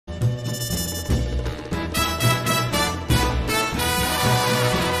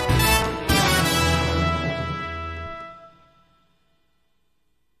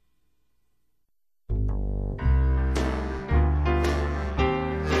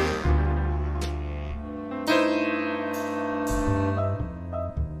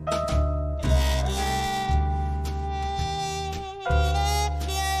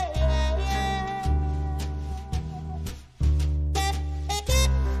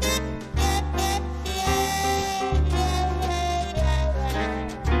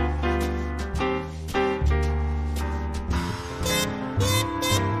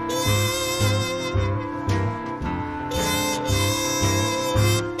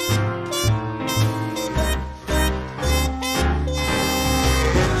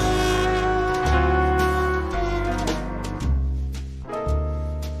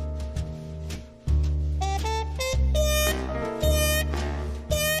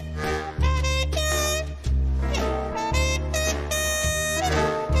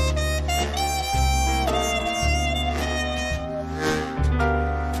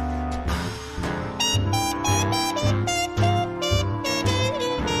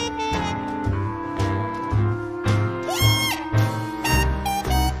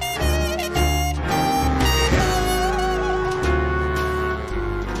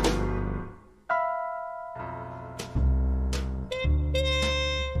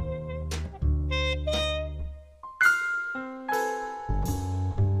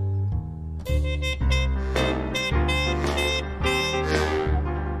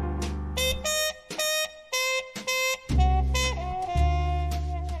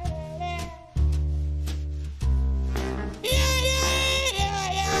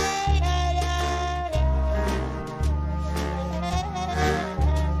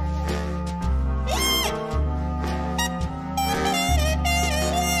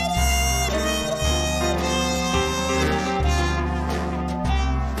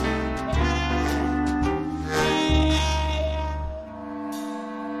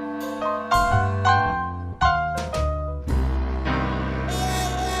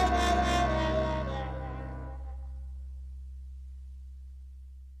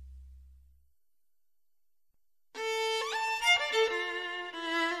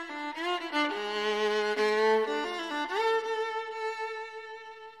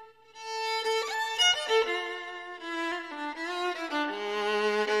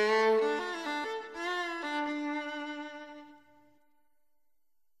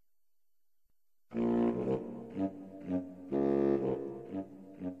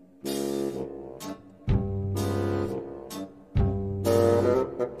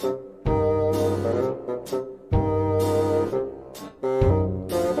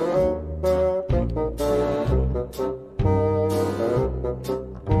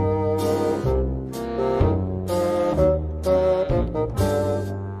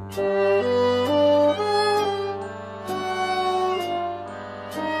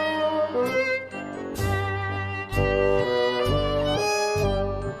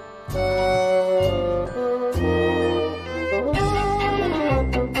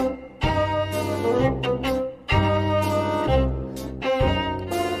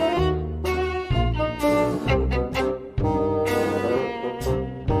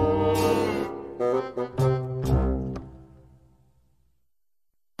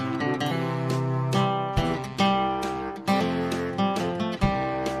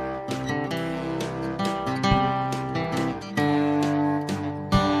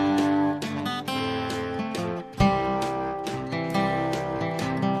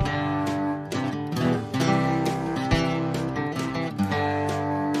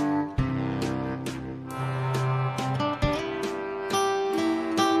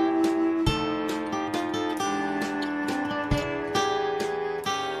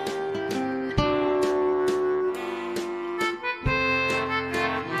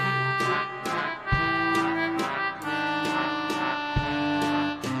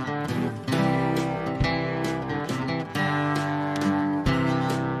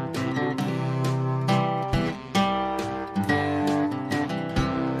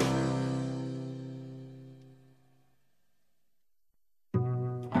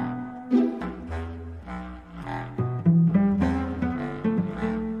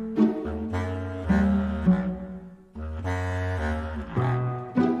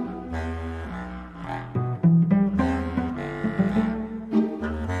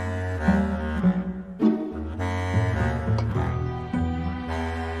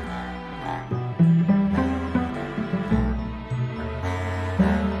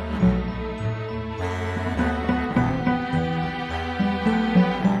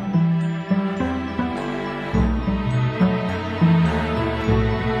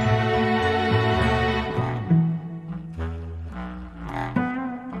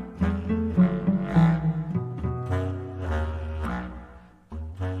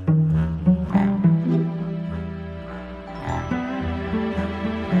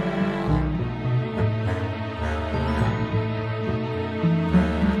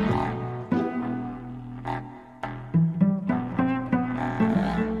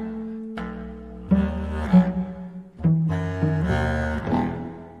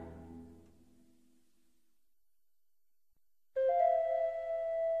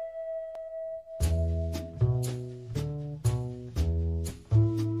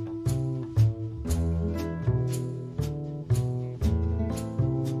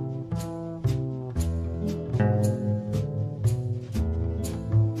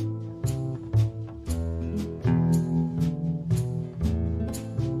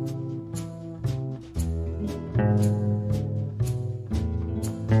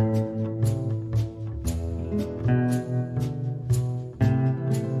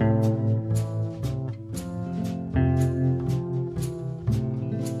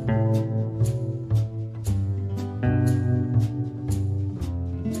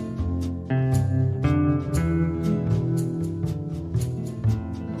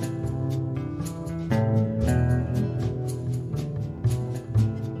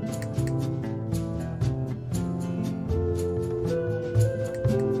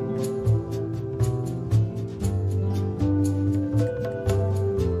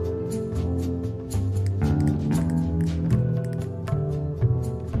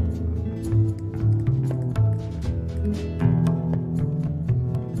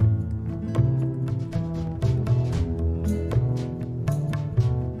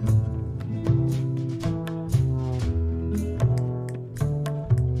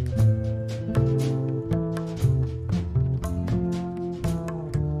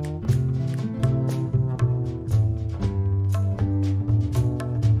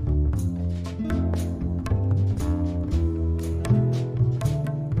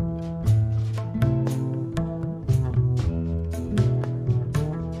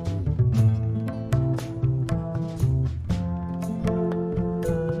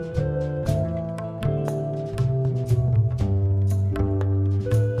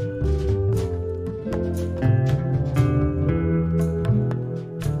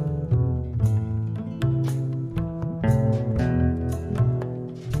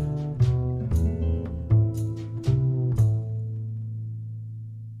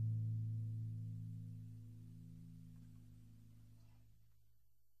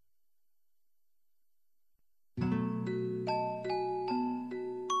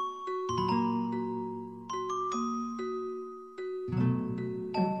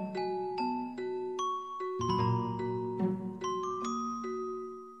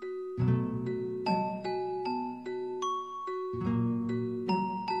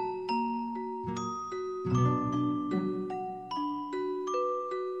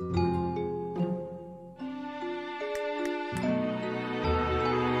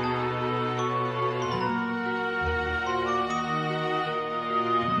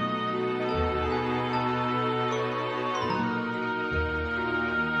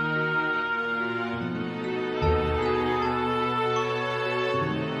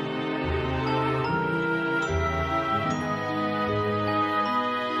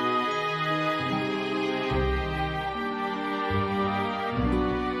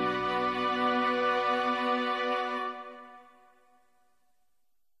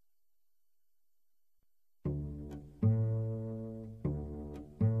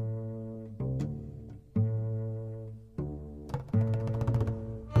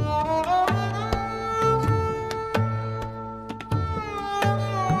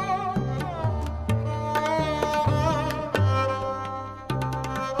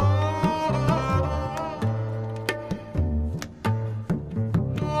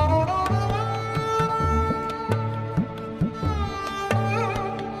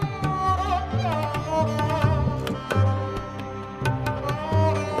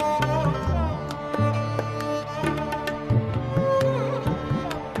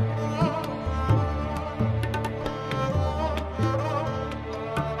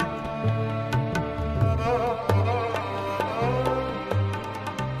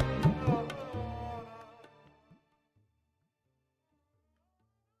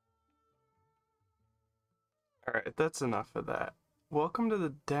Alright, that's enough of that. Welcome to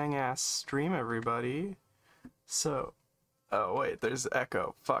the dang ass stream, everybody. So, oh wait, there's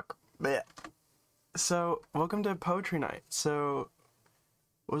echo. Fuck. Blech. So, welcome to Poetry Night. So,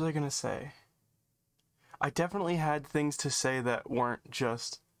 what was I gonna say? I definitely had things to say that weren't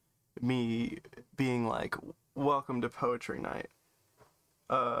just me being like, welcome to Poetry Night.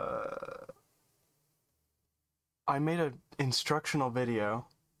 I made an instructional video,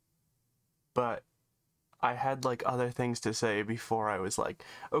 but I had like other things to say before I was like,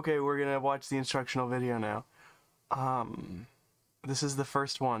 okay, we're gonna watch the instructional video now. This is the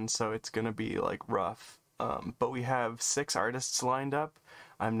first one, so it's gonna be like rough. But we have 6 artists lined up.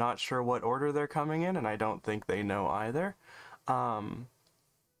 I'm not sure what order they're coming in, and I don't think they know either.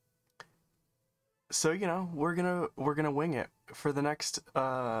 So you know, we're gonna wing it for the next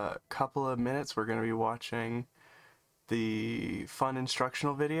couple of minutes. We're gonna be watching the fun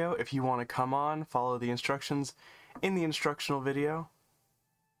instructional video. If you want to come on, follow the instructions in the instructional video.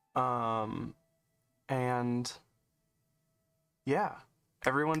 And yeah,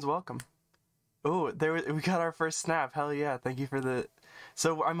 everyone's welcome. Oh, we got our first snap. Hell yeah! Thank you for the.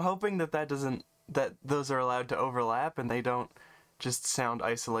 So I'm hoping that doesn't that those are allowed to overlap and they don't just sound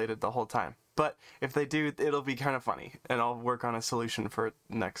isolated the whole time. But if they do, it'll be kind of funny, and I'll work on a solution for it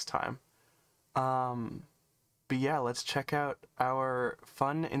next time. Um, but yeah, let's check out our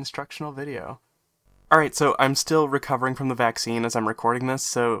fun instructional video. Alright, so I'm still recovering from the vaccine as I'm recording this,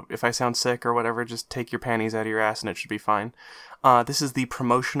 so if I sound sick or whatever, just take your panties out of your ass and it should be fine. This is the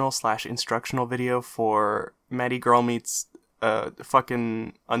promotional / instructional video for Maddie Girl Meets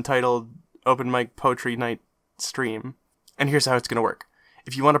fucking untitled open mic poetry night stream. And here's how it's gonna work.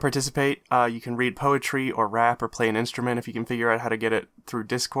 If you want to participate, you can read poetry or rap or play an instrument if you can figure out how to get it through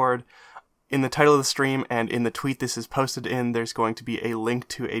Discord. In the title of the stream and in the tweet this is posted in, there's going to be a link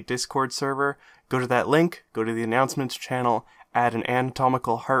to a Discord server. Go to that link, go to the announcements channel, add an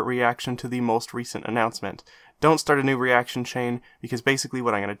anatomical heart reaction to the most recent announcement. Don't start a new reaction chain, because basically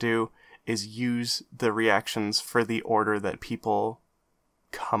what I'm going to do is use the reactions for the order that people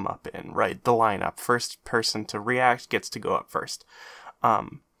come up in, right? The lineup. First person to react gets to go up first.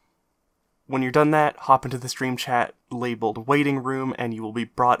 When you're done that, hop into the stream chat labeled waiting room and you will be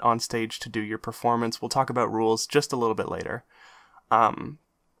brought on stage to do your performance. We'll talk about rules just a little bit later.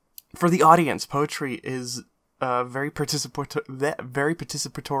 For the audience, poetry is very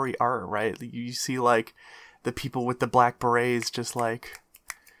participatory art, right? You see like the people with the black berets just like,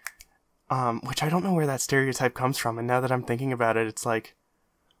 which I don't know where that stereotype comes from. And now that I'm thinking about it, it's like,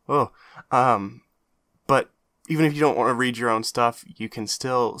 oh, but even if you don't want to read your own stuff, you can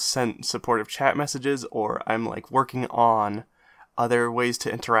still send supportive chat messages, or I'm like working on other ways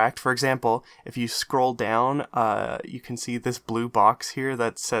to interact. For example, if you scroll down, you can see this blue box here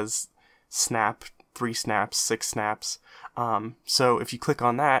that says snap, 3 snaps, 6 snaps. So if you click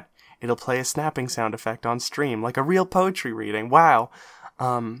on that, it'll play a snapping sound effect on stream, like a real poetry reading. Wow.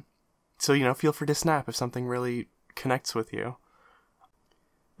 So, feel free to snap if something really connects with you.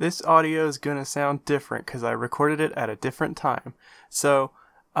 This audio is going to sound different because I recorded it at a different time. So,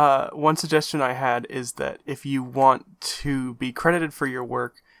 one suggestion I had is that if you want to be credited for your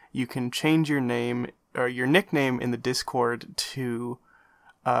work, you can change your name or your nickname in the Discord to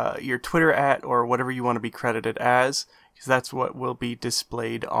your Twitter @ or whatever you want to be credited as, because that's what will be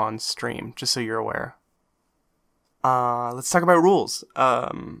displayed on stream, just so you're aware. Let's talk about rules.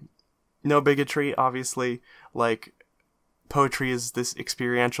 No bigotry, obviously. Like, poetry is this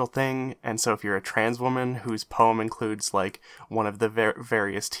experiential thing, and so if you're a trans woman whose poem includes like one of the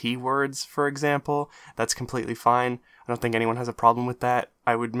various T words, for example, that's completely fine. I don't think anyone has a problem with that.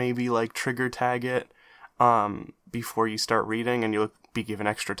 I would maybe like trigger tag it before you start reading, and you'll be given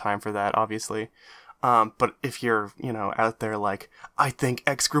extra time for that, obviously. But if you're, out there like, I think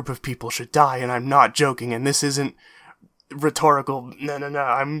X group of people should die, and I'm not joking, and this isn't rhetorical, no,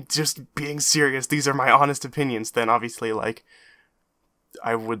 I'm just being serious, these are my honest opinions, then obviously, like,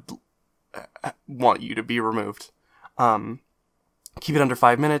 I would want you to be removed. Keep it under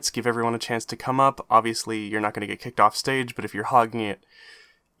 5 minutes, give everyone a chance to come up. Obviously, you're not going to get kicked off stage, but if you're hogging it,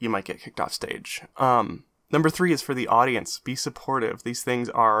 you might get kicked off stage. Number 3 is for the audience. Be supportive. These things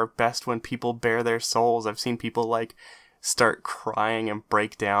are best when people bare their souls. I've seen people, like, start crying and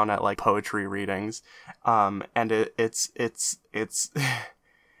break down at like poetry readings, and it's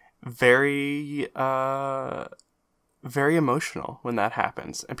very very emotional when that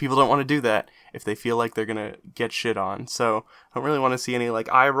happens, and people don't want to do that if they feel like they're gonna get shit on. So I don't really want to see any like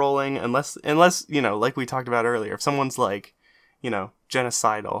eye rolling, unless like we talked about earlier, if someone's like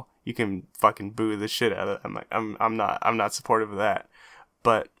genocidal, you can fucking boo the shit out of them. I'm not supportive of that,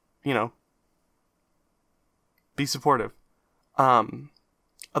 but be supportive. Other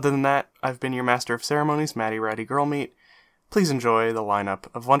than that, I've been your master of ceremonies, Maddie Ratty Girl Meet. Please enjoy the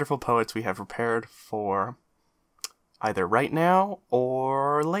lineup of wonderful poets we have prepared for either right now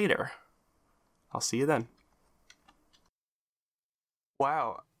or later. I'll see you then.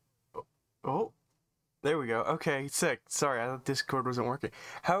 Wow. Oh, there we go. Okay, sick. Sorry, I thought Discord wasn't working.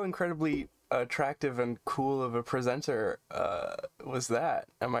 How incredibly attractive and cool of a presenter was that?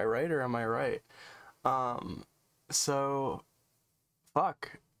 Am I right or am I right? So,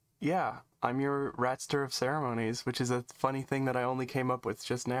 fuck. Yeah, I'm your Ratster of ceremonies, which is a funny thing that I only came up with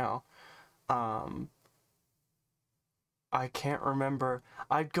just now. I can't remember.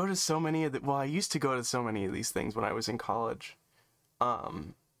 I'd go to so many of the, well, I used to go to so many of these things when I was in college.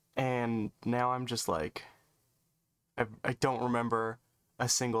 And now I'm just like, I don't remember a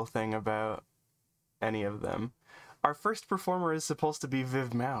single thing about any of them. Our first performer is supposed to be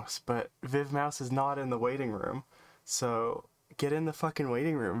Viv Mouse, but Viv Mouse is not in the waiting room. So, get in the fucking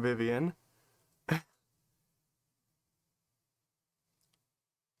waiting room, Vivian.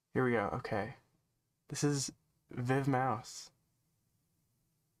 Here we go, okay. This is Viv Mouse.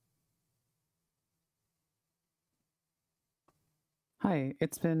 Hi,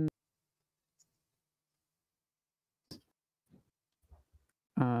 it's been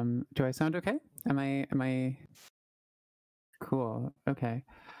do I sound okay? Am I cool? Okay.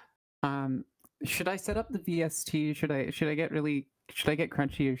 Should I set up the VST? Should I get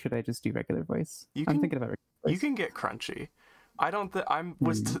crunchy or should I just do regular voice? You I'm can thinking about regular voice. you can get crunchy. I don't th- I'm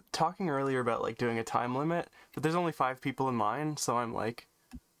was talking earlier about like doing a time limit, but there's only 5 people in mine, so I'm like,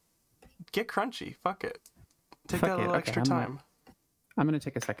 get crunchy. Fuck it. Take Fuck that it, little okay, extra time. I'm gonna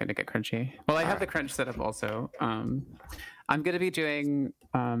take a second to get crunchy. Well, I have the crunch set up also. I'm gonna be doing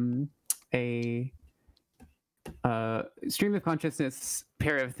a stream of consciousness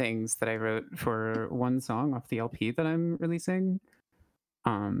pair of things that I wrote for one song off the LP that I'm releasing.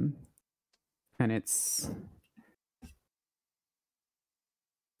 And it's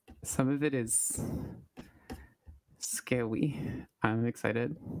some of it is scary. I'm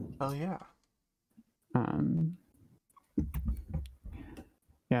excited. Oh yeah.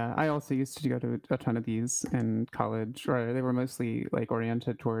 Yeah, I also used to go to a ton of these in college, or they were mostly like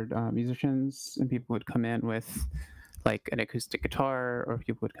oriented toward musicians, and people would come in with like an acoustic guitar, or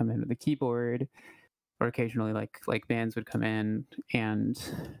people would come in with a keyboard, or occasionally like bands would come in and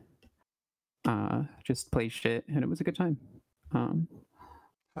just play shit, and it was a good time.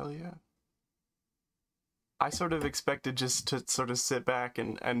 Hell yeah. I sort of expected just to sort of sit back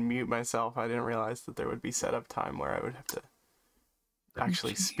and mute myself. I didn't realize that there would be setup time where I would have to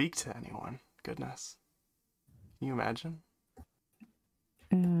actually speak to anyone. Goodness. Can you imagine?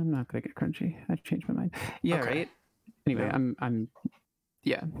 I'm not gonna get crunchy. I changed my mind. Yeah, okay. Right. Anyway, no. I'm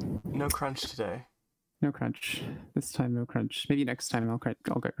yeah. No crunch today. No crunch. This time, no crunch. Maybe next time I'll get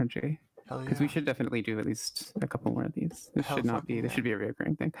crunchy. Hell yeah. Because we should definitely do at least a couple more of these. This should not be. This should be a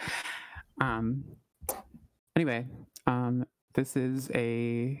recurring thing. Anyway, this is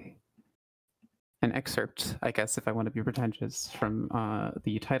an excerpt, I guess, if I want to be pretentious, from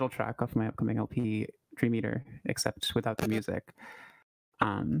the title track of my upcoming LP, Dream Eater, except without the music.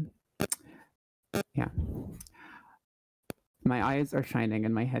 Yeah. My eyes are shining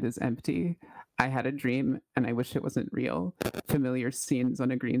and my head is empty. I had a dream and I wish it wasn't real. Familiar scenes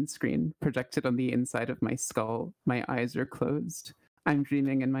on a green screen projected on the inside of my skull. My eyes are closed. I'm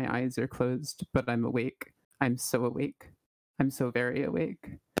dreaming and my eyes are closed, but I'm awake. I'm so awake. I'm so very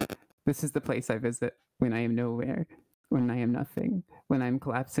awake. This is the place I visit when I am nowhere, when I am nothing, when I'm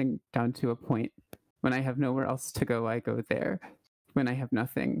collapsing down to a point. When I have nowhere else to go, I go there. When I have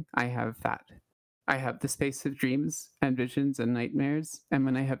nothing, I have that. I have the space of dreams and visions and nightmares, and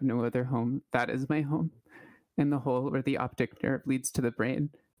when I have no other home, that is my home. In the hole where the optic nerve leads to the brain,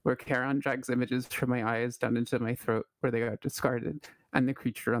 where Charon drags images from my eyes down into my throat where they got discarded, and the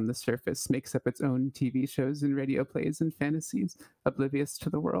creature on the surface makes up its own TV shows and radio plays and fantasies, oblivious to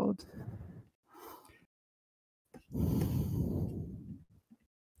the world.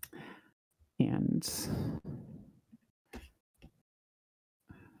 And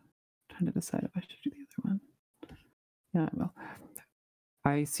trying to decide if I should do the other one. Yeah, well,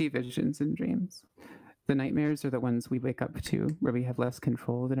 I see visions and dreams. The nightmares are the ones we wake up to, where we have less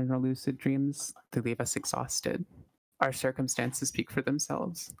control than in our lucid dreams. They leave us exhausted. Our circumstances speak for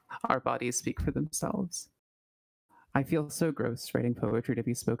themselves. Our bodies speak for themselves. I feel so gross writing poetry to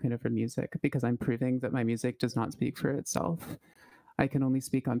be spoken over music because I'm proving that my music does not speak for itself. I can only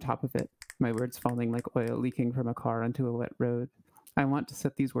speak on top of it, my words falling like oil leaking from a car onto a wet road. I want to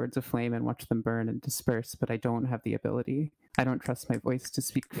set these words aflame and watch them burn and disperse, but I don't have the ability. I don't trust my voice to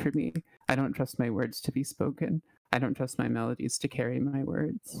speak for me. I don't trust my words to be spoken. I don't trust my melodies to carry my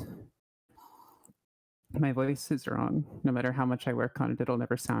words. My voice is wrong. No matter how much I work on it, it'll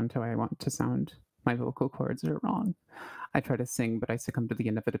never sound how I want to sound. My vocal cords are wrong. I try to sing, but I succumb to the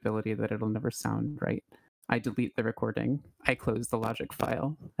inevitability that it'll never sound right. I delete the recording. I close the Logic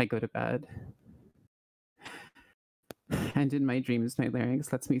file. I go to bed. And in my dreams, my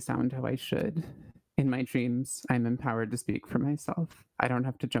larynx lets me sound how I should. In my dreams, I'm empowered to speak for myself. I don't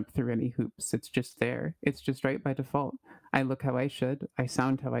have to jump through any hoops. It's just there. It's just right by default. I look how I should. I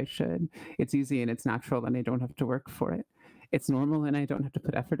sound how I should. It's easy and it's natural, and I don't have to work for it. It's normal, and I don't have to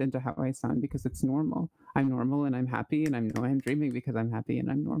put effort into how I sound because it's normal. I'm normal, and I'm happy, and I know I'm dreaming because I'm happy and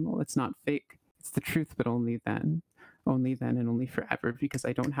I'm normal. It's not fake. It's the truth, but only then. Only then and only forever, because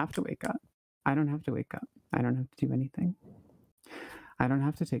I don't have to wake up. I don't have to wake up. I don't have to do anything. I don't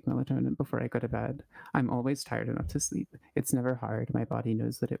have to take melatonin before I go to bed. I'm always tired enough to sleep. It's never hard. My body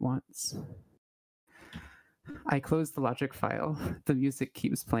knows what it wants. I close the Logic file. The music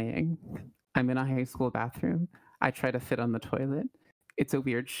keeps playing. I'm in a high school bathroom. I try to fit on the toilet. It's a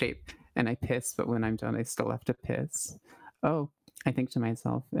weird shape, and I piss, but when I'm done, I still have to piss. Oh, I think to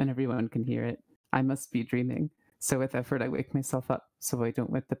myself, and everyone can hear it. I must be dreaming. So with effort, I wake myself up so I don't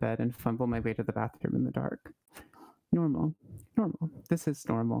wet the bed and fumble my way to the bathroom in the dark. Normal. Normal. This is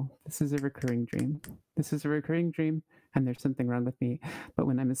normal. This is a recurring dream. This is a recurring dream, and there's something wrong with me. But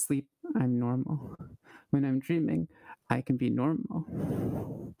when I'm asleep, I'm normal. When I'm dreaming, I can be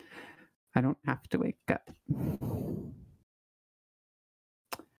normal. I don't have to wake up.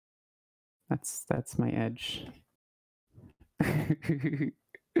 That's my edge. Thank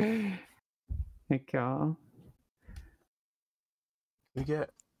y'all. We get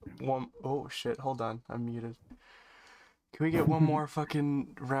one oh shit, hold on, I'm muted. Can we get one more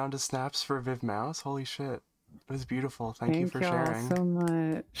fucking round of snaps for Viv Mouse? Holy shit. It was beautiful. Thank you for y'all sharing. so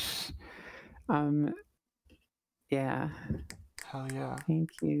much. Yeah. Hell yeah.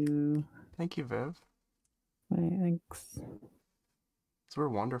 Thank you. Thank you, Viv. Thanks. These were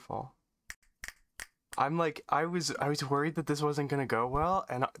wonderful. I'm like, I was worried that this wasn't gonna go well,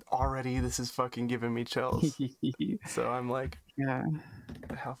 and already this is fucking giving me chills. So I'm like, yeah.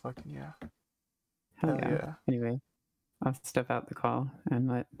 How fucking yeah. Hell yeah. Anyway, I'll step out the call and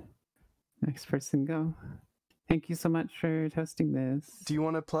let next person go. Thank you so much for hosting this. Do you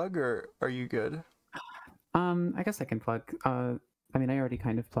want to plug, or are you good? I guess I can plug. I mean, I already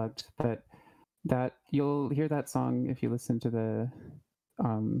kind of plugged, but that you'll hear that song if you listen to the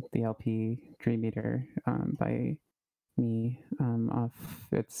LP Dream Eater by me off.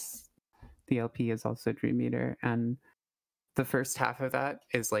 It's the LP is also Dream Eater, and the first half of that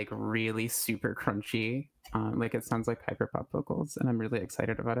is like really super crunchy. Like it sounds like hyperpop vocals, and I'm really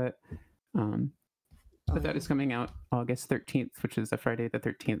excited about it. But that is coming out August 13th, which is a Friday the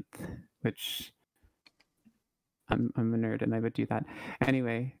 13th, which I'm a nerd and I would do that.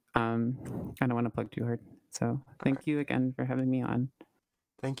 Anyway, I don't want to plug too hard. So thank you again for having me on.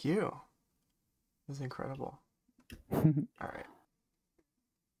 Thank you. It was incredible. All right.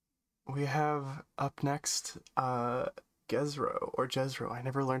 We have up next Gezro or Jezro. I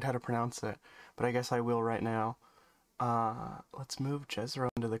never learned how to pronounce it, but I guess I will right now. Let's move Jezro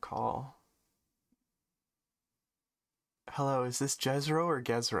into the call. Hello, is this Jezro or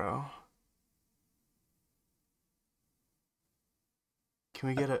Gezro? Can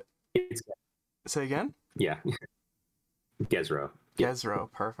we get a... Say again? Yeah. Gezro. Gezro,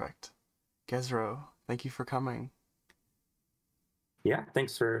 perfect. Gezro, thank you for coming. Yeah,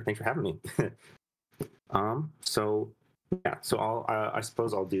 thanks for having me. So I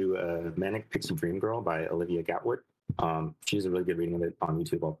suppose I'll do Manic Pixie Dream Girl by Olivia Gatwood. She has a really good reading of it on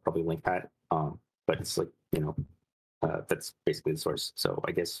YouTube. I'll probably link that. But it's like, that's basically the source. So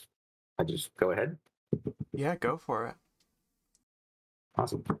I guess I just go ahead. Yeah, go for it.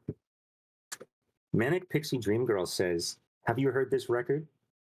 Awesome. Manic Pixie Dream Girl says, "Have you heard this record?"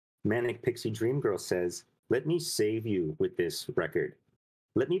 Manic Pixie Dream Girl says, "Let me save you with this record.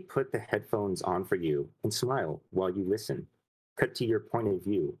 Let me put the headphones on for you and smile while you listen. Cut to your point of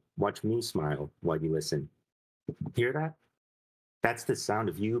view. Watch me smile while you listen. Hear that? That's the sound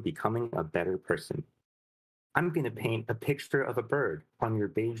of you becoming a better person. I'm going to paint a picture of a bird on your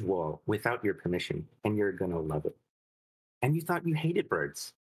beige wall without your permission, and you're going to love it. And you thought you hated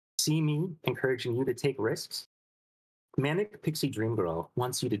birds. See me encouraging you to take risks? Manic Pixie Dream Girl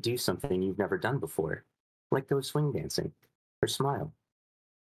wants you to do something you've never done before, like go swing dancing or smile.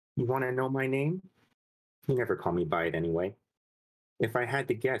 You want to know my name? You never call me by it anyway. If I had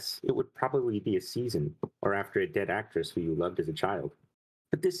to guess, it would probably be a season or after a dead actress who you loved as a child.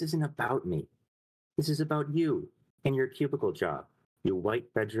 But this isn't about me. This is about you and your cubicle job, your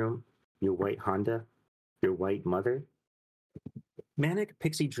white bedroom, your white Honda, your white mother. Manic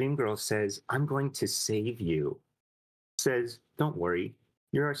Pixie Dream Girl says, I'm going to save you. Says, don't worry,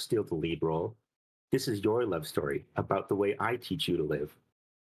 you're still the lead role. This is your love story about the way I teach you to live.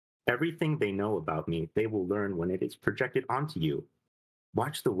 Everything they know about me, they will learn when it is projected onto you.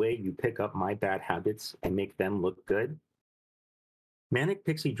 Watch the way you pick up my bad habits and make them look good. Manic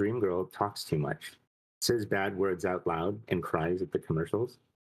Pixie Dream Girl talks too much, says bad words out loud, and cries at the commercials.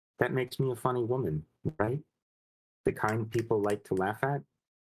 That makes me a funny woman, right? The kind people like to laugh at.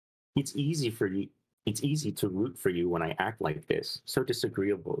 It's easy to root for you when I act like this. So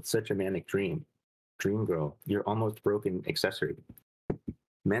disagreeable. It's such a manic dream. Dream Girl, you're almost broken accessory.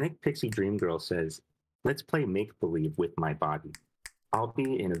 Manic Pixie Dream Girl says, let's play make-believe with my body. I'll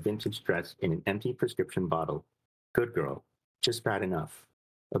be in a vintage dress in an empty prescription bottle. Good girl, just bad enough.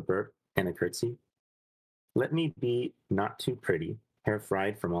 A burp and a curtsy. Let me be not too pretty, hair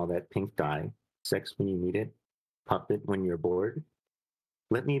fried from all that pink dye, sex when you need it, puppet when you're bored.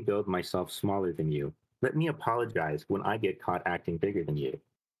 Let me build myself smaller than you. Let me apologize when I get caught acting bigger than you.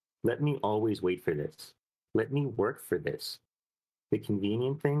 Let me always wait for this. Let me work for this. The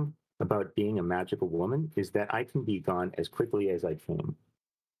convenient thing, about being a magical woman is that I can be gone as quickly as I came.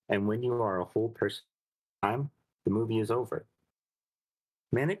 And when you are a whole person, the movie is over.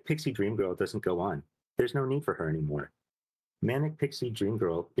 Manic Pixie Dream Girl doesn't go on. There's no need for her anymore. Manic Pixie Dream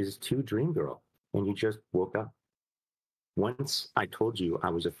Girl is too Dream Girl, and you just woke up. Once I told you I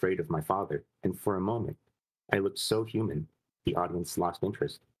was afraid of my father, and for a moment, I looked so human, the audience lost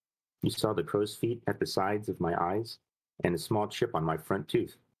interest. You saw the crow's feet at the sides of my eyes and a small chip on my front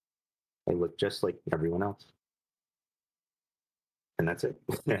tooth. I looked just like everyone else. And that's it.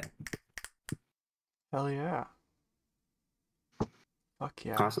 Hell yeah. Fuck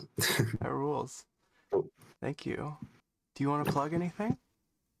yeah. Awesome. That rules. Cool. Thank you. Do you want to plug anything?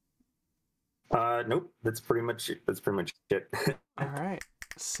 Nope. That's pretty much it. All right.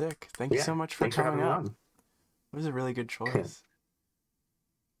 Sick. Thank you Yeah, so much for thanks for coming having me on. on. It was a really good choice.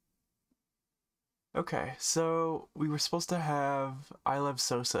 Okay, so we were supposed to have I Love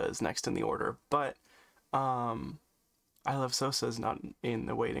Sosa is next in the order, but I Love Sosa is not in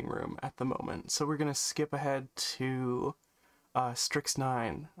the waiting room at the moment, so we're gonna skip ahead to Strix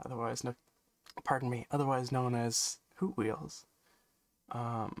 9, otherwise known as Hoot Wheels.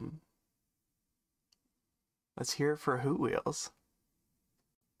 Let's hear it for Hoot Wheels.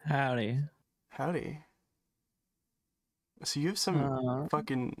 Howdy. Howdy. So you have some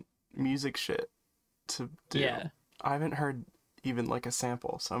fucking music shit to do. Yeah. I haven't heard even like a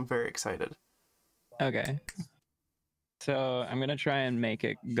sample, so I'm very excited. Okay. So I'm gonna try and make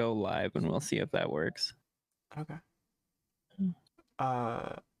it go live, and we'll see if that works. Okay.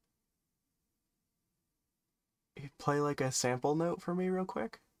 You play like a sample note for me real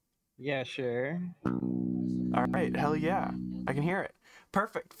quick? Yeah, sure. All right, hell yeah. I can hear it.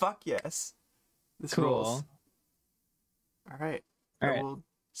 Perfect. Fuck yes. This Cool. rules. All right. All I right. will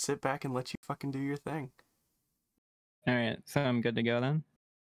sit back and let you fucking do your thing. All right. So I'm good to go then.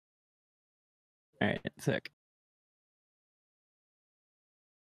 All right. Sick.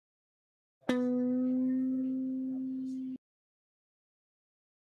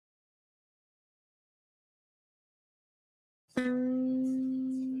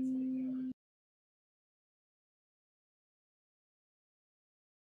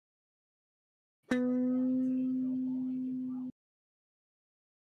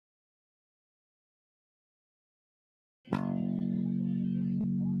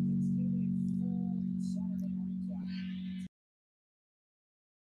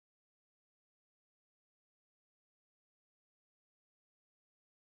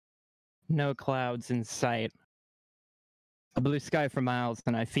 No clouds in sight. A blue sky for miles,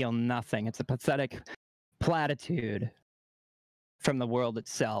 and I feel nothing. It's a pathetic platitude from the world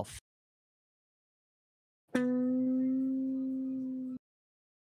itself.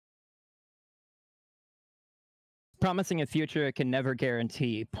 Promising a future it can never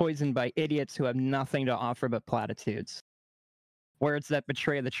guarantee, poisoned by idiots who have nothing to offer but platitudes. Words that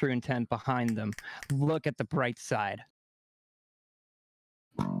betray the true intent behind them. Look at the bright side.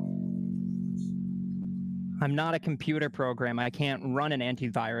 I'm not a computer program. I can't run an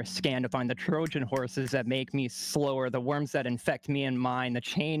antivirus scan to find the Trojan horses that make me slower, the worms that infect me and mine, the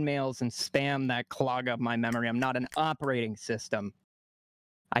chain mails and spam that clog up my memory. I'm not an operating system.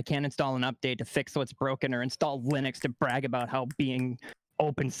 I can't install an update to fix what's broken or install Linux to brag about how being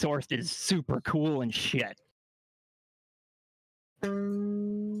open sourced is super cool and shit.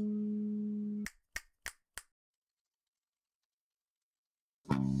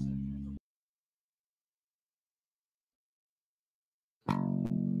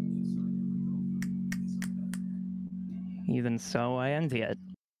 Even so, I envy it.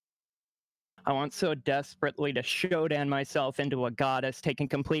 I want so desperately to Shodan myself into a goddess, taking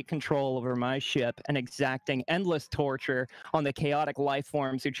complete control over my ship and exacting endless torture on the chaotic life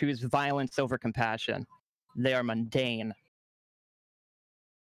forms who choose violence over compassion. They are mundane.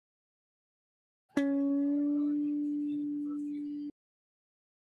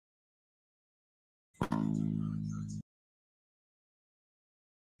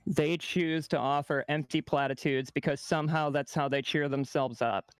 They choose to offer empty platitudes because somehow that's how they cheer themselves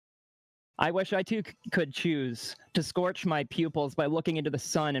up. I wish I too could choose to scorch my pupils by looking into the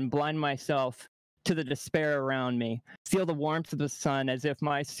sun and blind myself to the despair around me. Feel the warmth of the sun as if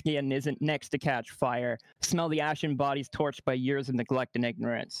my skin isn't next to catch fire. Smell the ashen bodies torched by years of neglect and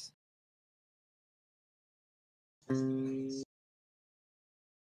ignorance.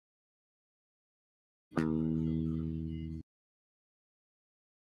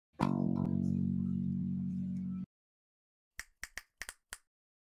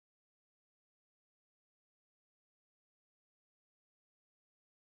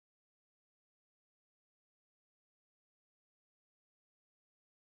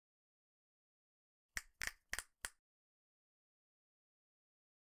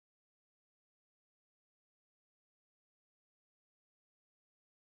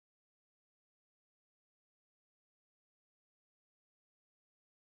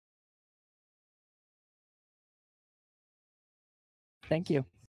 Thank you.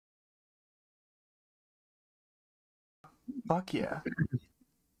 Fuck yeah.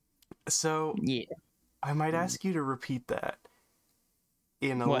 So Yeah. I might ask you to repeat that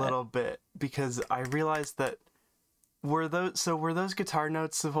in a What? little bit because I realized that were those guitar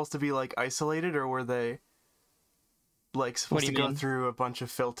notes supposed to be like isolated, or were they like What supposed do to you go mean? through a bunch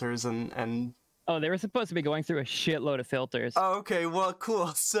of filters and Oh, they were supposed to be going through a shitload of filters. Oh, okay, well, cool.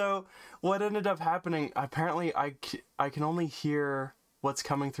 So what ended up happening, apparently I can only hear what's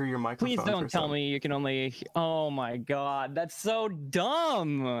coming through your microphone. Please don't tell me you can only. Oh my god, that's so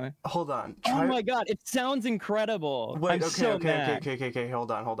dumb. Hold on. Oh my god, it sounds incredible. Wait, I'm okay, so okay, mad. okay.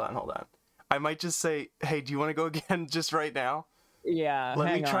 Hold on. I might just say, hey, do you want to go again just right now? Yeah, Let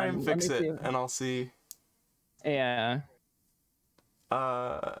me hang try on. and Let fix me it, see. and I'll see. Yeah.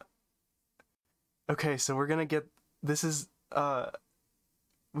 Okay, so we're gonna get, this is,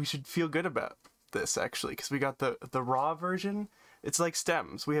 we should feel good about this, actually, because we got the raw version. It's like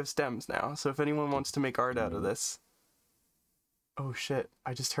stems. We have stems now, so if anyone wants to make art out of this. Oh shit,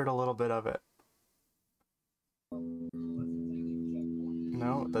 I just heard a little bit of it.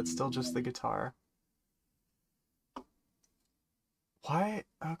 No, that's still just the guitar. Why?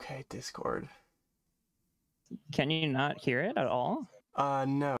 Okay, Discord. Can you not hear it at all?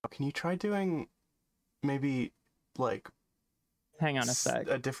 No. Can you try doing maybe like Hang on a sec.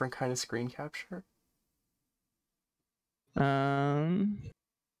 a different kind of screen capture?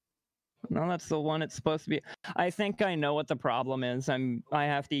 No, that's the one it's supposed to be. I think I know what the problem is. I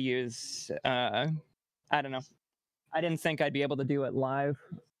have to use I don't know. I didn't think I'd be able to do it live.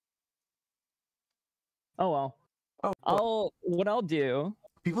 Oh well. Oh, well, What I'll do.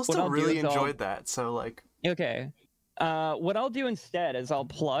 people what still I'll do really is I'll- enjoyed that, so like, Okay. What I'll do instead is I'll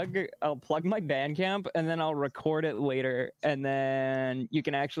plug my Bandcamp and then I'll record it later, and then you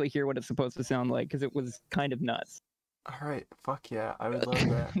can actually hear what it's supposed to sound like because it was kind of nuts. all right, fuck yeah, I would love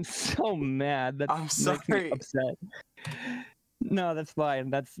that. I'm so mad. That I'm makes me sorry. upset. No, that's fine.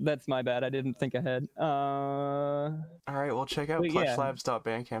 That's my bad. I didn't think ahead. All right, well, check out But yeah.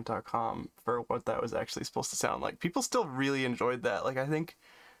 plushlabs.bandcamp.com for what that was actually supposed to sound like. People still really enjoyed that. Like, I think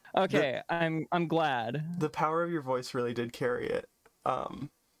Okay, I'm glad. the power of your voice really did carry it.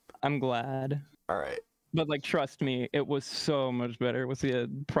 I'm glad. All right. But like, trust me, it was so much better with the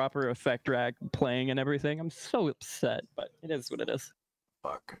proper effect rack playing and everything. I'm so upset, but it is what it is.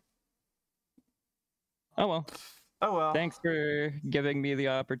 Fuck. Oh well. Oh well. Thanks for giving me the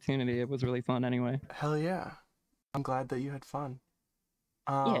opportunity. It was really fun anyway. Hell yeah. I'm glad that you had fun.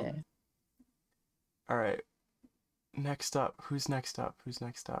 Yeah. All right. Next up. Who's next up? Who's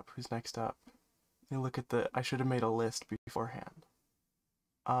next up? Who's next up? Let me look at the, I should have made a list beforehand.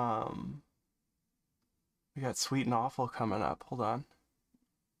 We got Sweet and Awful coming up. Hold on.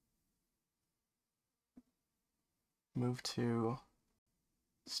 Move to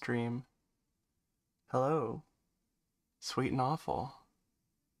stream. Hello. Sweet and Awful.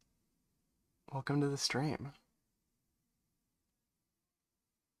 Welcome to the stream.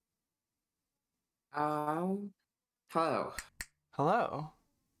 Hello. Hello.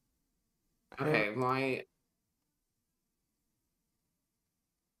 Okay, my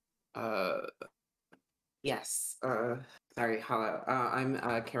yes. Sorry. Hello.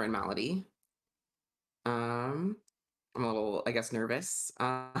 I'm Karen Malady. I'm a little, I guess, nervous.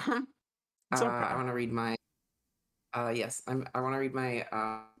 It's okay. I want to read my. Yes. I want to read my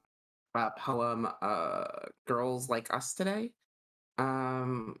poem. Girls Like Us today.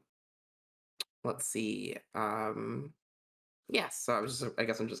 Let's see. Yes. So I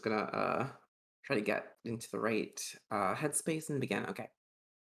guess I'm just gonna try to get into the right headspace and begin. Okay.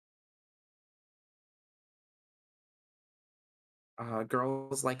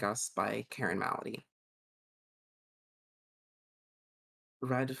 Girls Like Us by Karen Malady.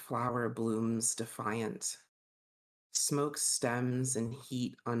 Red flower blooms defiant. Smoke stems and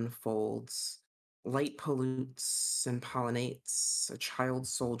heat unfolds. Light pollutes and pollinates. A child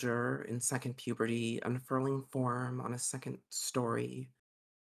soldier in second puberty, unfurling form on a second story.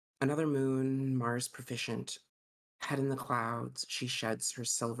 Another moon, Mars proficient. Head in the clouds, she sheds her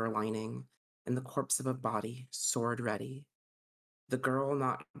silver lining in the corpse of a body, sword ready. The girl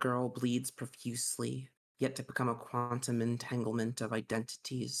not girl bleeds profusely, yet to become a quantum entanglement of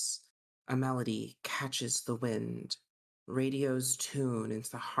identities. A melody catches the wind. Radio's tune into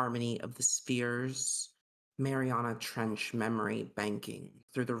the harmony of the spheres. Mariana Trench memory banking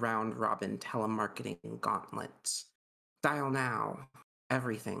through the round-robin telemarketing gauntlet. Dial now.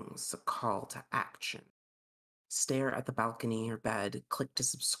 Everything's a call to action. Stare at the balcony or bed, click to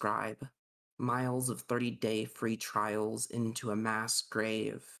subscribe. Miles of 30-day free trials into a mass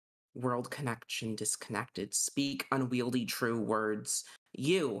grave. World connection disconnected. Speak unwieldy true words.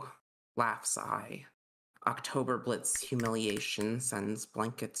 You, laughs I. October blitz humiliation sends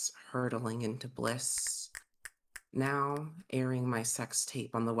blankets hurtling into bliss. Now, airing my sex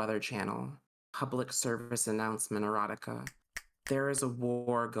tape on the Weather Channel. Public service announcement erotica. There is a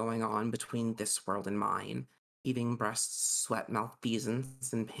war going on between this world and mine. Heaving breasts, sweat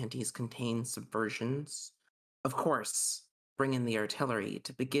malfeasance, and panties contain subversions. Of course, bring in the artillery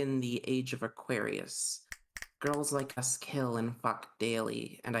to begin the age of Aquarius. Girls like us kill and fuck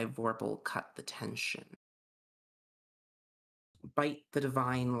daily, and I vorpal cut the tension. Bite the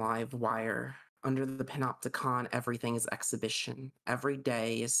divine live wire. Under the panopticon, everything is exhibition. Every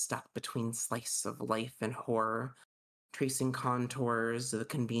day is stuck between slice of life and horror, tracing contours of a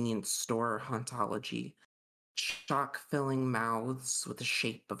convenience store hauntology. Shock-filling mouths with the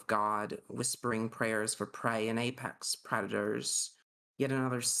shape of God, whispering prayers for prey and apex predators. Yet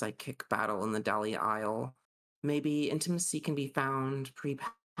another psychic battle in the deli aisle. Maybe intimacy can be found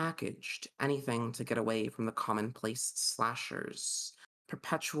pre-packaged, anything to get away from the commonplace slashers.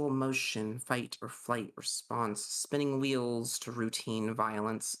 Perpetual motion, fight or flight response, spinning wheels to routine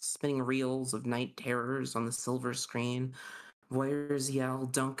violence, spinning reels of night terrors on the silver screen. Voyeurs yell,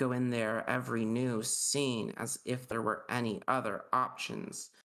 "Don't go in there," every new scene, as if there were any other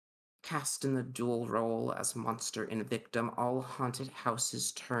options. Cast in the dual role as monster and victim, all haunted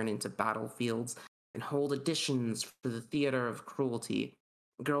houses turn into battlefields and hold additions for the theater of cruelty.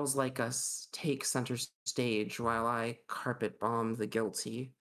 Girls like us take center stage while I carpet bomb the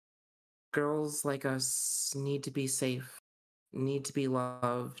guilty. Girls like us need to be safe, need to be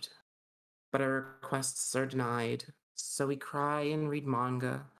loved, but our requests are denied. So we cry and read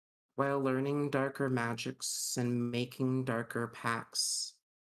manga while learning darker magics and making darker pacts.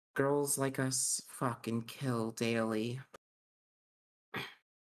 Girls like us fuck and kill daily.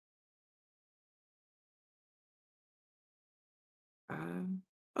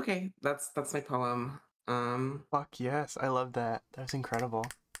 Okay, that's my poem. Fuck yes, I love that. That was incredible.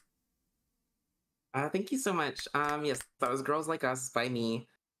 Thank you so much. Yes, that was Girls Like Us by me.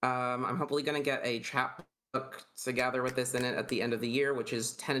 I'm hopefully gonna get a chapbook together with this in it at the end of the year, which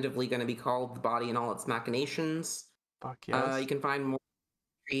is tentatively gonna be called The Body and All Its Machinations. Fuck yes. You can find more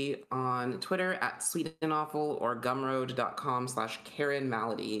on Twitter at sweetandawful or gumroad.com/Karen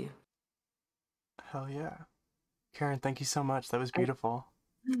Malady. Hell yeah. Karen, thank you so much. That was beautiful.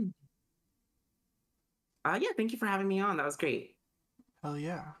 Yeah, thank you for having me on. That was great. Hell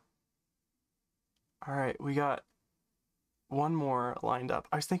yeah. All right, we got one more lined up.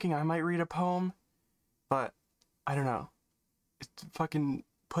 I was thinking I might read a poem, but I don't know. Fucking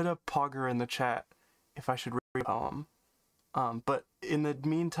put a pogger in the chat if I should read a poem. But in the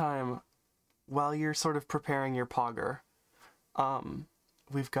meantime, while you're sort of preparing your pogger,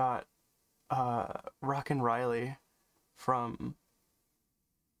 we've got Rockin' Riley from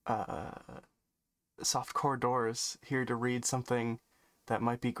Softcore Doors here to read something that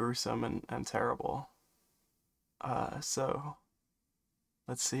might be gruesome and terrible. So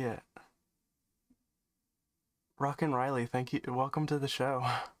let's see it. Rockin' Riley, thank you. Welcome to the show.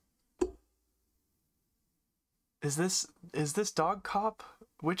 Is this Dog Cop?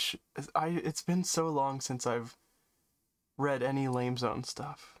 It's been so long since I've read any Lame Zone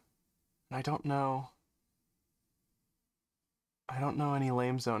stuff. And I don't know any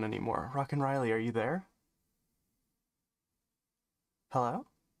Lame Zone anymore. Rockin' Riley, are you there? Hello?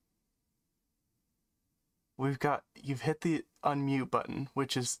 You've hit the unmute button,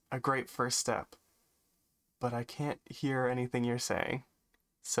 which is a great first step. But I can't hear anything you're saying.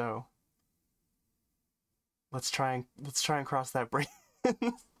 So let's try and cross that bridge.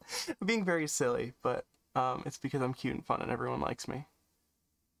 I'm being very silly, but it's because I'm cute and fun and everyone likes me.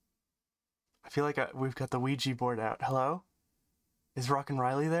 I feel like we've got the Ouija board out. Hello? Is Rockin'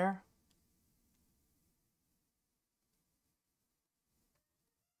 Riley there?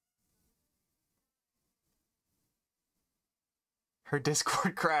 Her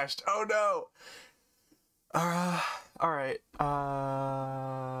Discord crashed. Oh no! Alright.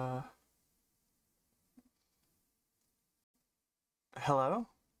 Hello?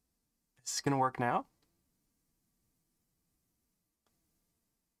 Is this gonna work now?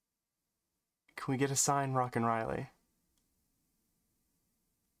 Can we get a sign, Rockin' Riley?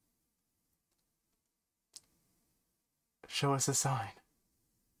 Show us a sign.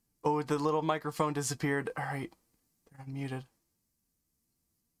 Oh, the little microphone disappeared. Alright. They're unmuted.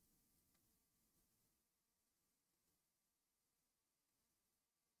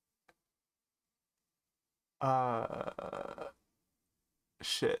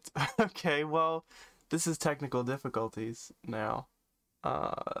 Shit. Okay, well, this is technical difficulties now.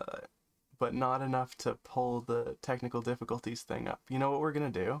 but not enough to pull the technical difficulties thing up. You know what we're gonna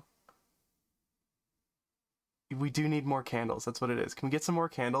do? We do need more candles. That's what it is. Can we get some more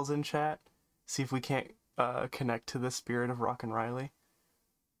candles in chat? See if we can't connect to the spirit of Rock and Riley.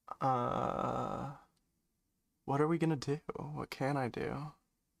 What are we gonna do? What can I do?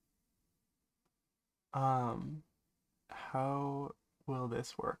 How will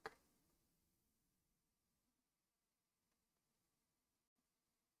this work?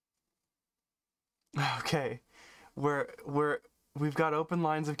 Okay, we've got open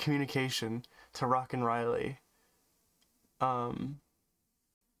lines of communication to Rock and Riley. Hold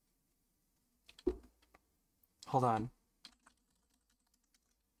on.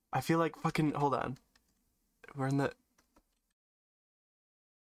 I feel like fucking, hold on. We're in the...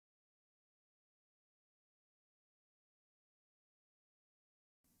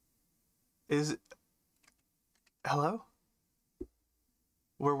 Hello?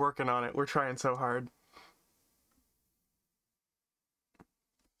 We're working on it. We're trying so hard.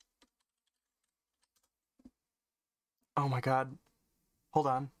 Oh my god. Hold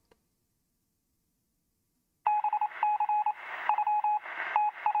on.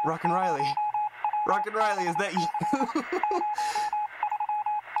 Rock and Riley. Rock and Riley, is that you?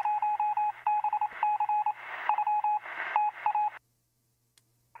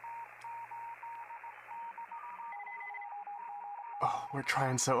 Oh, we're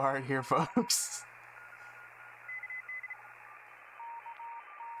trying so hard here, folks.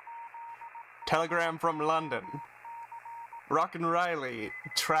 Telegram from London. Rock and Riley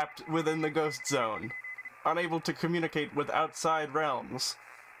trapped within the ghost zone. Unable to communicate with outside realms.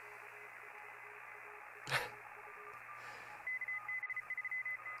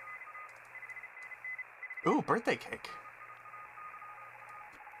 Ooh, birthday cake.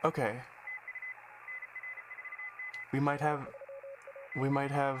 Okay. We might have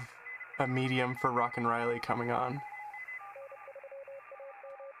a medium for Rock and Riley coming on.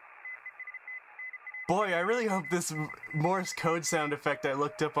 Boy, I really hope this Morse code sound effect I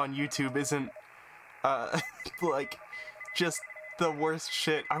looked up on YouTube isn't, like, just the worst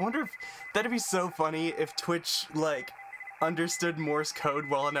shit. I wonder if that'd be so funny if Twitch, like, understood Morse code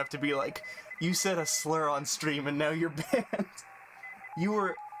well enough to be like, you said a slur on stream and now you're banned. You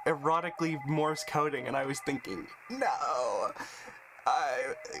were erotically Morse coding and I was thinking, no,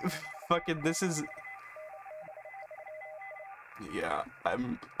 this is, yeah,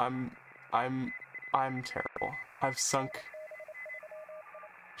 I'm terrible. I've sunk.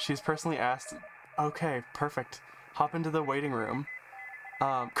 She's personally asked, okay, perfect. Hop into the waiting room.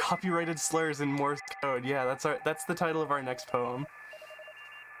 Copyrighted slurs in Morse code. Yeah, that's the title of our next poem.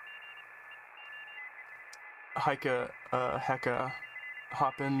 Hecka,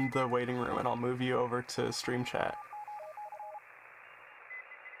 hop in the waiting room and I'll move you over to stream chat.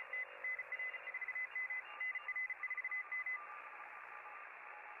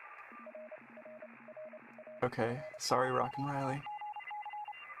 Okay, sorry, Rock and Riley.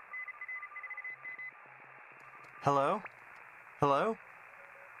 Hello? Hello?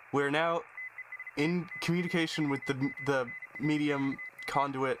 We're now in communication with the medium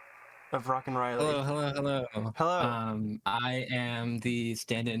conduit of Rock and Riley. Hello. Hello. I am the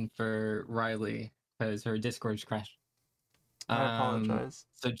stand-in for Riley because her Discord's crashed. I apologize.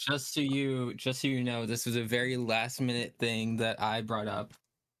 So just so you know, this was a very last-minute thing that I brought up.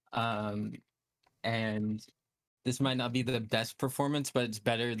 And this might not be the best performance, but it's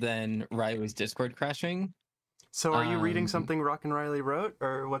better than Riley's Discord crashing. So are you reading something Rock and Riley wrote,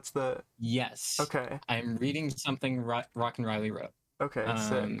 or what's the... Yes. Okay. I'm reading something Rock and Riley wrote. Okay,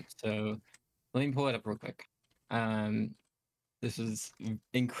 sick. So let me pull it up real quick. This is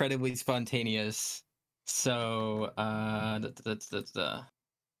incredibly spontaneous. So I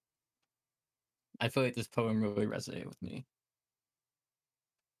feel like this poem really resonated with me.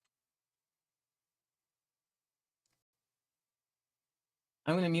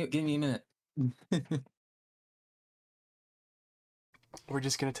 I'm gonna mute. Give me a minute. We're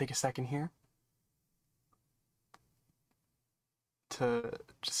just gonna take a second here to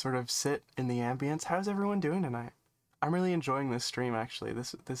just sort of sit in the ambience. How's everyone doing tonight? I'm really enjoying this stream, actually.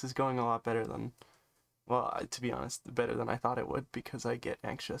 This is going a lot better than, well, to be honest, better than I thought it would, because I get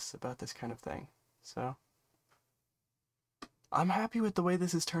anxious about this kind of thing. So I'm happy with the way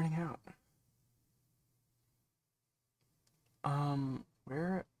this is turning out.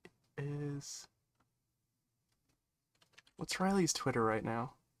 Where is... What's Riley's Twitter right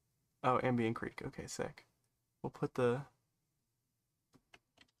now? Oh, Ambient Creek. Okay, sick. We'll put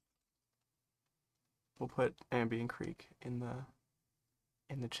Ambient Creek in the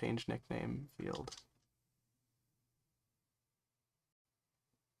change nickname field.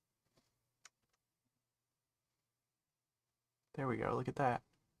 There we go. Look at that.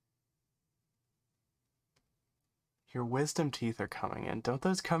 Your wisdom teeth are coming in. Don't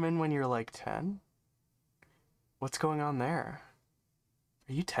those come in when you're like 10? What's going on there?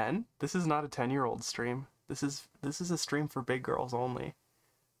 Are you 10? This is not a 10-year-old stream. This is a stream for big girls only.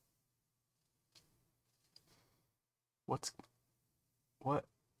 What?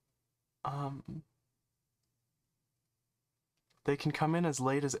 They can come in as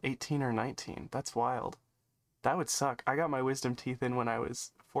late as 18 or 19. That's wild. That would suck. I got my wisdom teeth in when I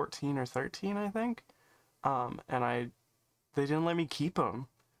was 14 or 13, I think. And they didn't let me keep them.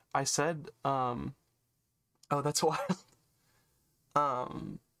 I said, oh, that's wild.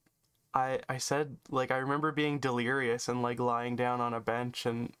 I said, like, I remember being delirious and, like, lying down on a bench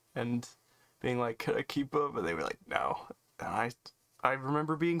and being like, could I keep them? And they were like, no. And I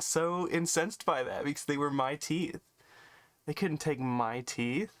remember being so incensed by that because they were my teeth. They couldn't take my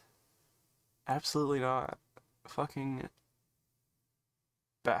teeth. Absolutely not. Fucking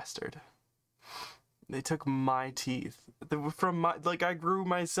bastard. They took my teeth. They were from my, like, I grew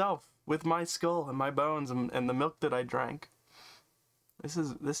myself with my skull and my bones and the milk that I drank. This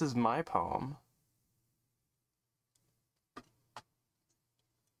is my poem.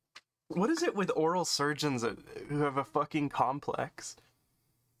 What is it with oral surgeons who have a fucking complex?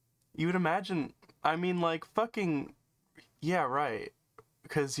 You would imagine, I mean, like, fucking, yeah, right.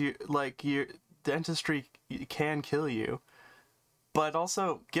 Because your dentistry can kill you. But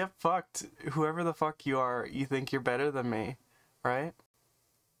also, get fucked. Whoever the fuck you are, you think you're better than me, right?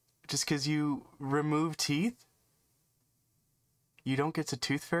 Just because you remove teeth? You don't get to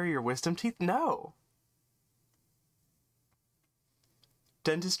tooth fairy your wisdom teeth? No!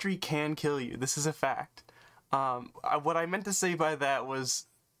 Dentistry can kill you. This is a fact. What I meant to say by that was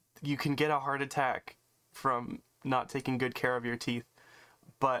you can get a heart attack from not taking good care of your teeth,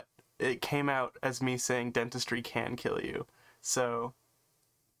 but it came out as me saying dentistry can kill you. So,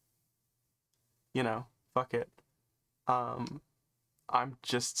 you know, fuck it. I'm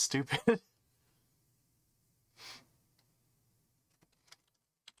just stupid.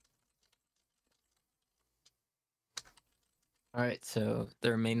 All right, so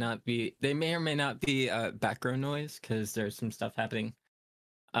they may or may not be background noise because there's some stuff happening.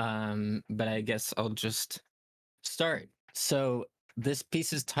 But I guess I'll just start. So this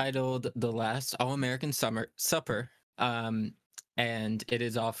piece is titled "The Last All-American Supper," and it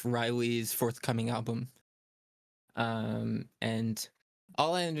is off Riley's forthcoming album. And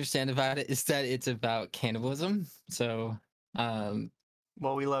all I understand about it is that it's about cannibalism. So,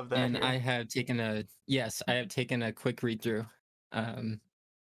 well, we love that. And here. I have taken a quick read through.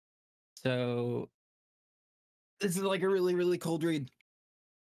 So this is like a really, really cold read.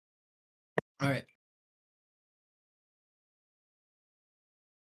 All right.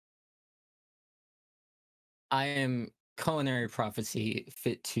 I am culinary prophecy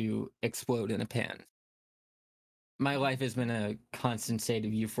fit to explode in a pan. My life has been a constant state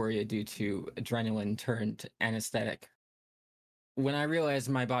of euphoria due to adrenaline turned anesthetic. When I realize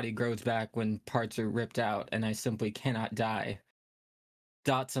my body grows back when parts are ripped out and I simply cannot die,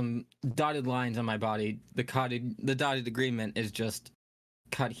 some dotted lines on my body, the dotted agreement is just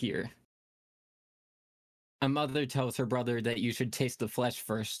cut here. A mother tells her brother that you should taste the flesh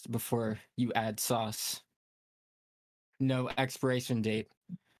first before you add sauce. No expiration date,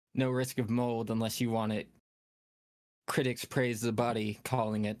 no risk of mold unless you want it. Critics praise the body,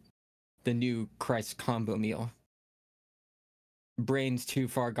 calling it the new Christ combo meal. Brains too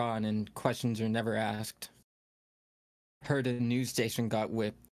far gone and questions are never asked. Heard a news station got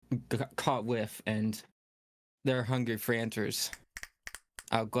caught whiff and they're hungry for answers.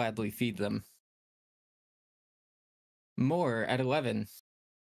 I'll gladly feed them. More at 11.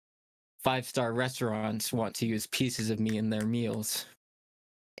 5-star restaurants want to use pieces of me in their meals.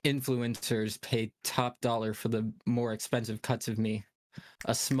 Influencers pay top dollar for the more expensive cuts of me.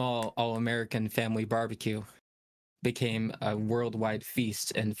 A small all-American family barbecue became a worldwide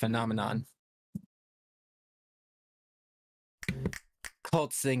feast and phenomenon.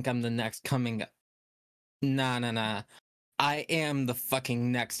 Cults think I'm the next coming. Nah. I am the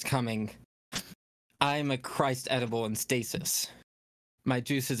fucking next coming. I'm a Christ edible in stasis. My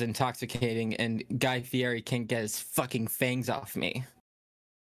juice is intoxicating and Guy Fieri can't get his fucking fangs off me.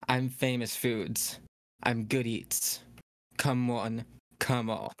 I'm famous foods. I'm good eats. Come one,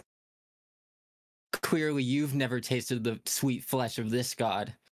 come all. Clearly you've never tasted the sweet flesh of this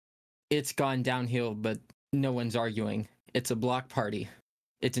god. It's gone downhill, but no one's arguing. It's a block party.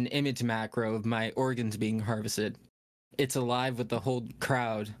 It's an image macro of my organs being harvested. It's alive with the whole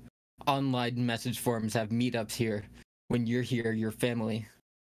crowd. Online message forums have meetups here. When you're here, you're family.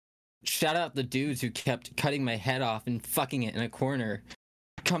 Shout out the dudes who kept cutting my head off and fucking it in a corner.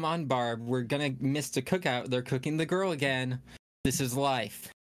 Come on, Barb, we're gonna miss the cookout. They're cooking the girl again. This is life.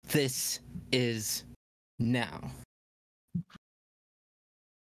 This is now.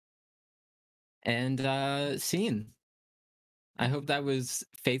 And scene. I hope that was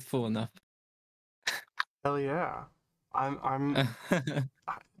faithful enough. Hell yeah. I'm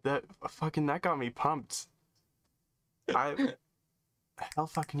that fucking that got me pumped. Hell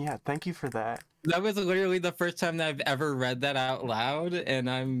fucking yeah. Thank you for that. That was literally the first time that I've ever read that out loud, and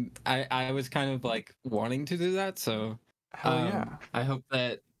I was kind of like wanting to do that, so Hell yeah. I hope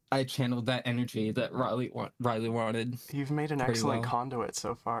that I channeled that energy that Riley wanted. You've made an pretty excellent well. conduit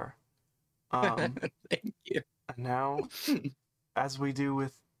so far. Thank you. And now, as we do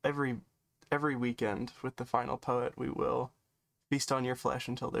with every weekend with the final poet, we will feast on your flesh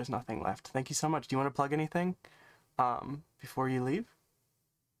until there's nothing left. Thank you so much. Do you want to plug anything before you leave?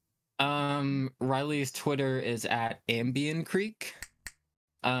 Riley's Twitter is at Ambien Creek.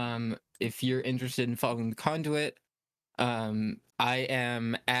 If you're interested in following the conduit, I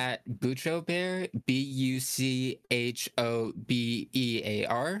am at Bucho Bear, BuchoBear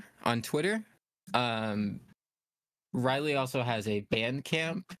on Twitter. Riley also has a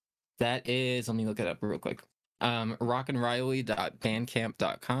Bandcamp. That is, let me look it up real quick.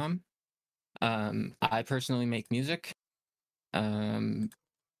 rockandriley.bandcamp.com. I personally make music.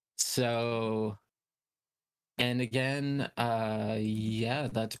 So, and again, yeah,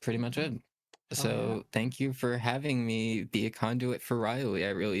 that's pretty much it. So thank you for having me be a conduit for Riley. I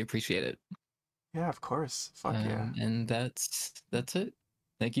really appreciate it. Yeah, of course. Fuck yeah. And that's it.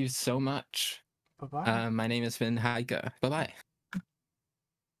 Thank you so much. Bye-bye. My name is Finn Heike. Bye-bye.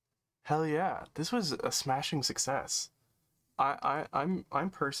 Hell yeah. This was a smashing success. I'm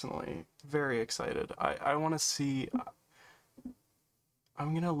personally very excited. I want to see...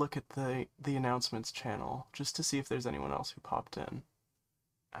 I'm gonna look at the announcements channel just to see if there's anyone else who popped in.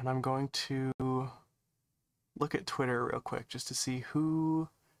 And I'm going to look at Twitter real quick just to see if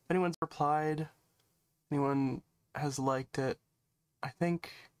anyone's replied, anyone has liked it. I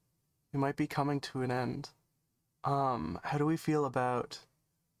think we might be coming to an end. How do we feel about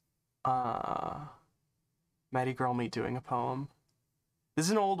Maddie Girl Me doing a poem? This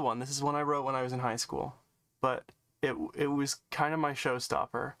is an old one. This is one I wrote when I was in high school, but it was kind of my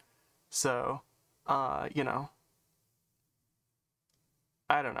showstopper. So, you know,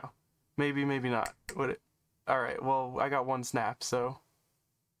 I don't know. Maybe not. Would it? All right. Well, I got one snap, so.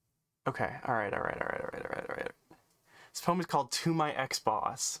 Okay. All right. This poem is called "To My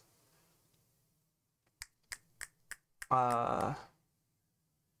Ex-Boss." And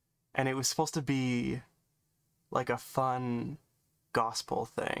it was supposed to be like a fun gospel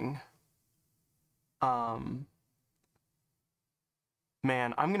thing.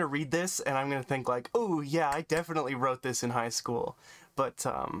 Man, I'm gonna read this and I'm gonna think like, oh yeah, I definitely wrote this in high school. But,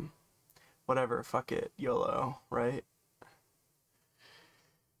 whatever, fuck it, YOLO, right?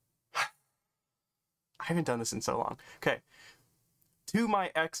 I haven't done this in so long. Okay. To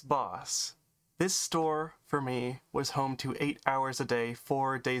my ex-boss. This store, for me, was home to 8 hours a day,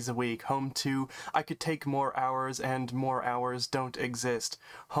 4 days a week. Home to, I could take more hours and more hours don't exist.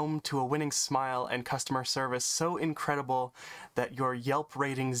 Home to a winning smile and customer service so incredible that your Yelp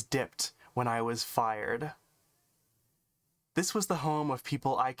ratings dipped when I was fired. This was the home of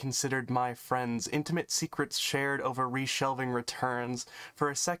people I considered my friends, intimate secrets shared over reshelving returns. For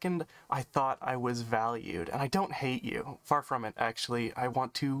a second, I thought I was valued, and I don't hate you. Far from it, actually. I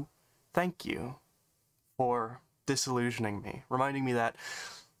want to thank you for disillusioning me, reminding me that,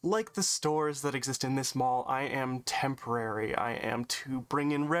 like the stores that exist in this mall, I am temporary. I am to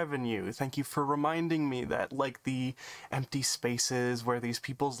bring in revenue. Thank you for reminding me that, like the empty spaces where these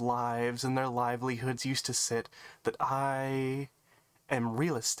people's lives and their livelihoods used to sit, that I am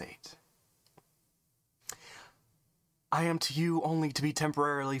real estate. I am to you only to be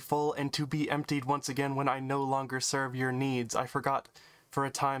temporarily full and to be emptied once again when I no longer serve your needs. I forgot for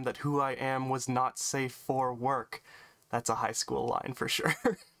a time that who I am was not safe for work. That's a high school line for sure.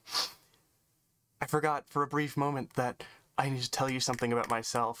 I forgot for a brief moment that I need to tell you something about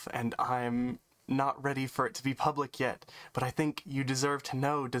myself, and I'm not ready for it to be public yet, but I think you deserve to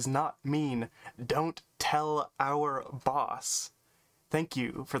know does not mean don't tell our boss. Thank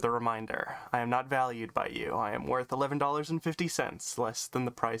you for the reminder. I am not valued by you. I am worth $11.50, less than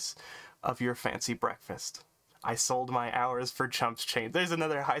the price of your fancy breakfast. I sold my hours for chumps change. There's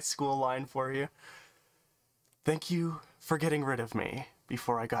another high school line for you. Thank you for getting rid of me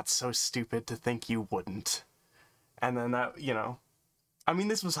before I got so stupid to think you wouldn't. And then that, you know, I mean,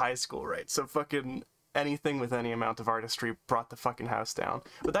 this was high school, right? So fucking anything with any amount of artistry brought the fucking house down.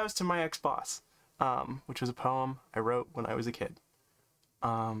 But that was To My Ex-Boss, which was a poem I wrote when I was a kid.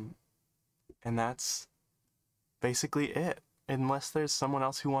 And that's basically it. Unless there's someone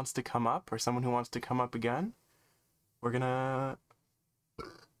else who wants to come up, or someone who wants to come up again, we're gonna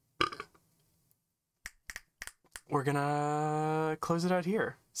close it out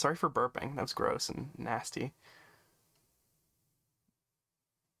here. Sorry for burping. That was gross and nasty.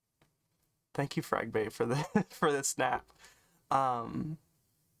 Thank you, Fragbait, for the for the snap. You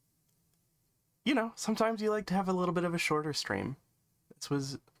know, sometimes you like to have a little bit of a shorter stream. This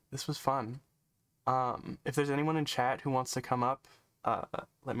was fun. If there's anyone in chat who wants to come up,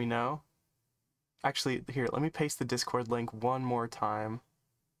 let me know. Actually, here, let me paste the Discord link one more time,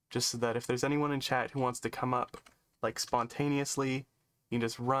 just so that if there's anyone in chat who wants to come up, like, spontaneously, you can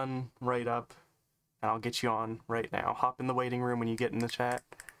just run right up, and I'll get you on right now. Hop in the waiting room when you get in the chat,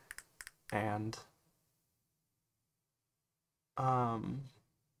 and,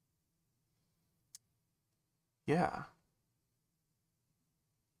 yeah.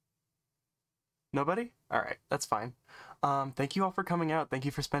 Nobody? Alright, that's fine. Thank you all for coming out. Thank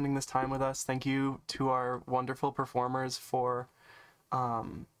you for spending this time with us. Thank you to our wonderful performers for,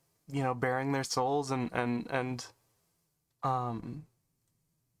 you know, bearing their souls and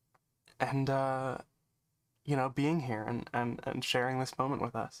you know, being here and sharing this moment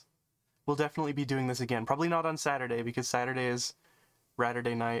with us. We'll definitely be doing this again. Probably not on Saturday, because Saturday is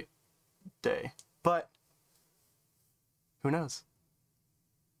Ratterday Night Day. But, who knows?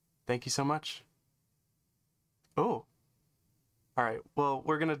 Thank you so much. Oh. Alright, well,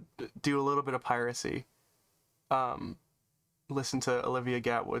 we're gonna do a little bit of piracy. Listen to Olivia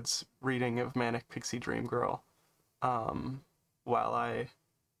Gatwood's reading of Manic Pixie Dream Girl, while I,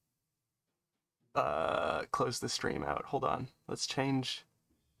 close the stream out. Hold on. Let's change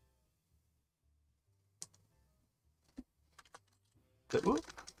the, oop.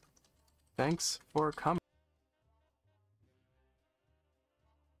 Thanks for coming.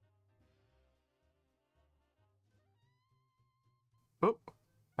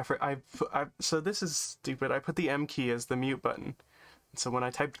 Oh, so this is stupid. I put the M key as the mute button. So when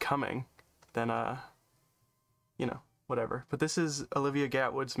I typed coming, then, you know, whatever. But this is Olivia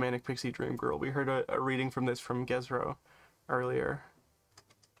Gatwood's Manic Pixie Dream Girl. We heard a reading from this from Gezro earlier.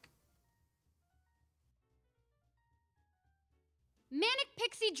 Manic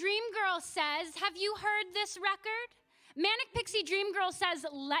Pixie Dream Girl says, have you heard this record? Manic Pixie Dream Girl says,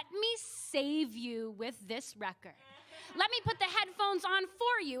 let me save you with this record. Let me put the headphones on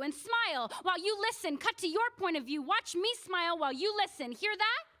for you and smile while you listen. Cut to your point of view. Watch me smile while you listen. Hear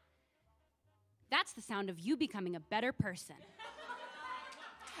that? That's the sound of you becoming a better person.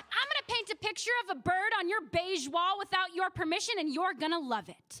 I'm gonna paint a picture of a bird on your beige wall without your permission, and you're gonna love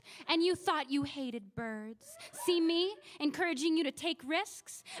it. And you thought you hated birds. See me encouraging you to take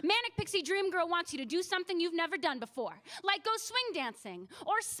risks? Manic Pixie Dream Girl wants you to do something you've never done before, like go swing dancing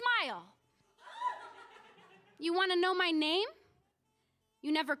or smile. You want to know my name?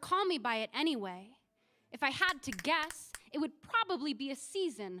 You never call me by it anyway. If I had to guess, it would probably be a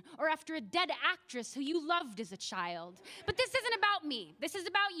season or after a dead actress who you loved as a child. But this isn't about me. This is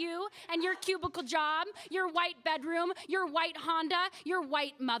about you and your cubicle job, your white bedroom, your white Honda, your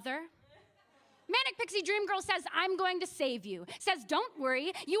white mother. Manic Pixie Dream Girl says, I'm going to save you. Says, don't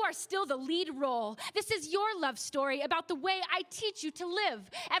worry, you are still the lead role. This is your love story about the way I teach you to live.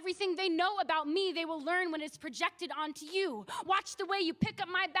 Everything they know about me, they will learn when it's projected onto you. Watch the way you pick up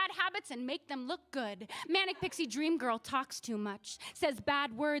my bad habits and make them look good. Manic Pixie Dream Girl talks too much, says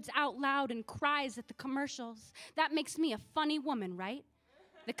bad words out loud and cries at the commercials. That makes me a funny woman, right?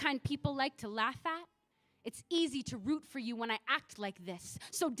 The kind people like to laugh at. It's easy to root for you when I act like this.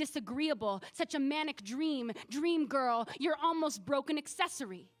 So disagreeable, such a manic dream girl, you're almost broken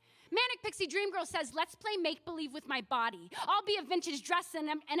accessory. Manic Pixie Dream Girl says, let's play make-believe with my body. I'll be a vintage dress and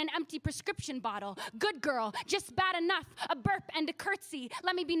an empty prescription bottle. Good girl, just bad enough, a burp and a curtsy.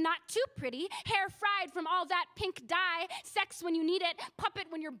 Let me be not too pretty, hair fried from all that pink dye, sex when you need it, puppet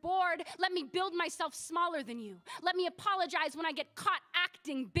when you're bored. Let me build myself smaller than you. Let me apologize when I get caught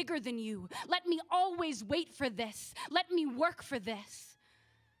acting bigger than you. Let me always wait for this. Let me work for this.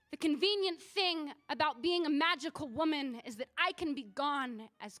 The convenient thing about being a magical woman is that I can be gone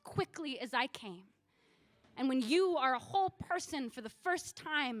as quickly as I came. And when you are a whole person for the first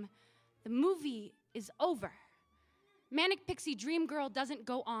time, the movie is over. Manic Pixie Dream Girl doesn't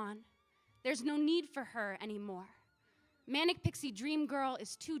go on. There's no need for her anymore. Manic Pixie Dream Girl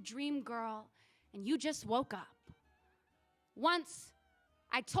is too dream girl, and you just woke up. Once,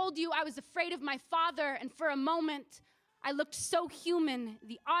 I told you I was afraid of my father, and for a moment, I looked so human,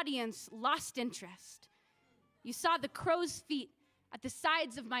 the audience lost interest. You saw the crow's feet at the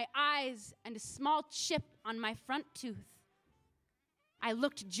sides of my eyes and a small chip on my front tooth. I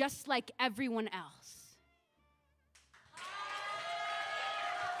looked just like everyone else.